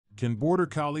Can Border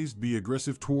Collies be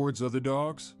aggressive towards other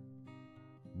dogs?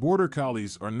 Border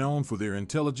Collies are known for their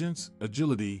intelligence,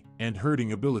 agility, and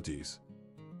herding abilities.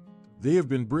 They have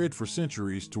been bred for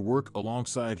centuries to work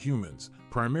alongside humans,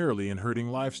 primarily in herding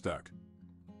livestock.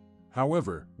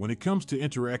 However, when it comes to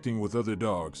interacting with other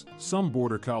dogs, some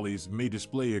Border Collies may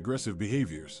display aggressive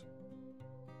behaviors.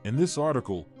 In this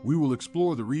article, we will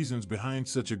explore the reasons behind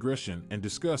such aggression and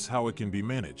discuss how it can be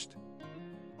managed.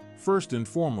 First and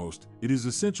foremost, it is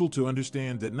essential to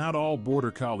understand that not all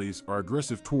Border Collies are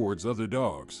aggressive towards other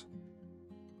dogs.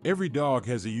 Every dog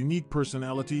has a unique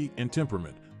personality and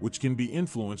temperament, which can be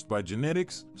influenced by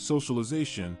genetics,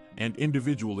 socialization, and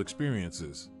individual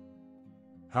experiences.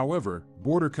 However,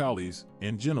 Border Collies,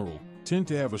 in general, tend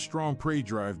to have a strong prey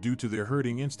drive due to their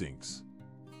herding instincts.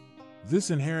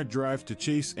 This inherent drive to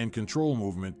chase and control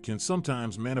movement can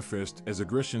sometimes manifest as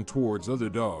aggression towards other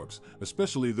dogs,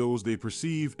 especially those they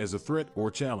perceive as a threat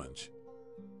or challenge.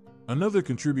 Another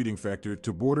contributing factor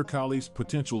to Border Collies'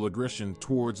 potential aggression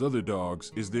towards other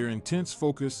dogs is their intense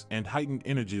focus and heightened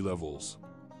energy levels.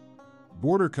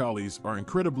 Border Collies are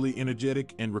incredibly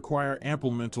energetic and require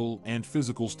ample mental and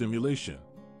physical stimulation.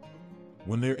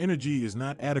 When their energy is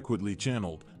not adequately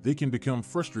channeled, they can become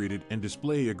frustrated and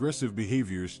display aggressive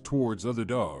behaviors towards other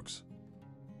dogs.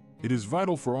 It is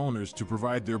vital for owners to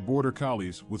provide their Border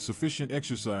Collies with sufficient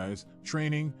exercise,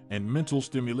 training, and mental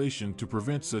stimulation to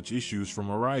prevent such issues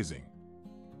from arising.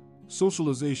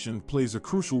 Socialization plays a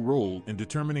crucial role in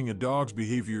determining a dog's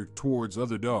behavior towards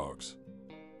other dogs.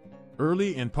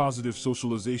 Early and positive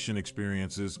socialization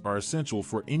experiences are essential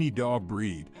for any dog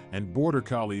breed, and Border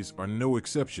Collies are no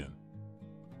exception.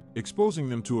 Exposing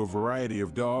them to a variety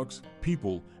of dogs,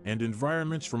 people, and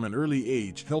environments from an early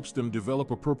age helps them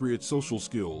develop appropriate social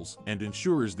skills and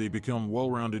ensures they become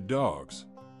well-rounded dogs.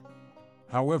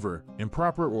 However,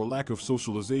 improper or lack of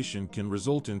socialization can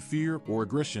result in fear or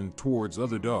aggression towards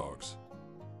other dogs.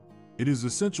 It is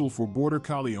essential for Border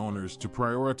Collie owners to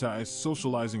prioritize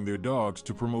socializing their dogs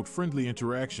to promote friendly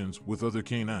interactions with other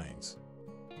canines.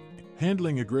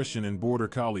 Handling aggression in Border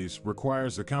Collies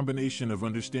requires a combination of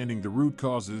understanding the root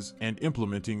causes and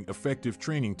implementing effective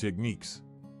training techniques.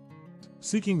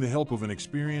 Seeking the help of an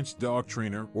experienced dog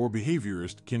trainer or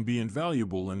behaviorist can be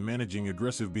invaluable in managing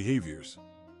aggressive behaviors.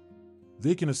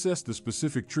 They can assess the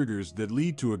specific triggers that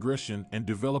lead to aggression and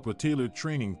develop a tailored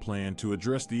training plan to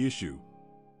address the issue.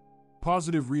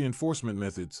 Positive reinforcement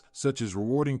methods, such as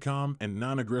rewarding calm and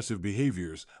non-aggressive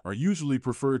behaviors, are usually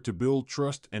preferred to build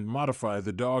trust and modify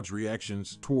the dog's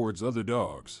reactions towards other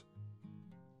dogs.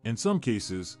 In some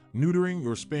cases, neutering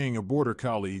or spaying a Border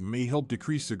Collie may help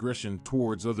decrease aggression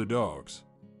towards other dogs.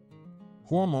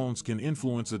 Hormones can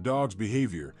influence a dog's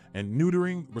behavior, and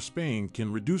neutering or spaying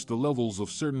can reduce the levels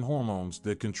of certain hormones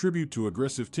that contribute to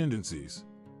aggressive tendencies.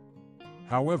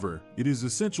 However, it is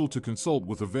essential to consult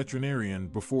with a veterinarian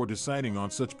before deciding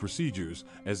on such procedures,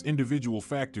 as individual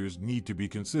factors need to be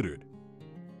considered.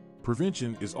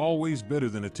 Prevention is always better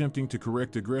than attempting to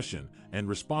correct aggression, and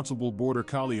responsible Border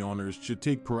Collie owners should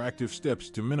take proactive steps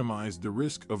to minimize the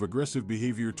risk of aggressive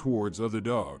behavior towards other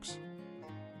dogs.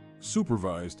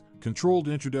 Supervised, controlled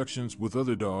introductions with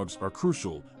other dogs are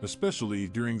crucial, especially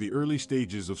during the early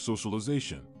stages of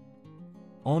socialization.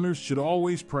 Owners should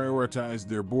always prioritize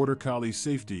their Border Collie's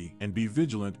safety and be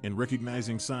vigilant in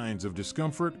recognizing signs of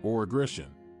discomfort or aggression.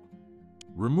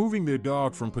 Removing their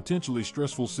dog from potentially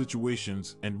stressful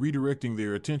situations and redirecting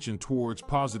their attention towards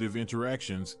positive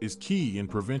interactions is key in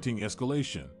preventing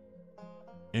escalation.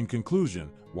 In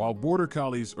conclusion, while Border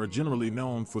Collies are generally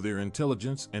known for their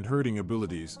intelligence and herding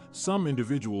abilities, some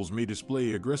individuals may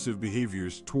display aggressive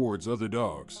behaviors towards other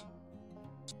dogs.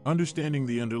 Understanding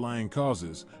the underlying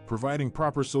causes, providing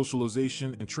proper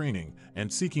socialization and training,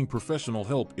 and seeking professional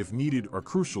help if needed are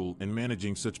crucial in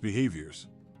managing such behaviors.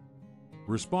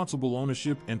 Responsible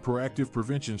ownership and proactive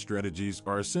prevention strategies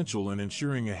are essential in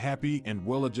ensuring a happy and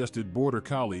well-adjusted Border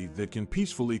Collie that can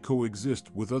peacefully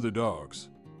coexist with other dogs.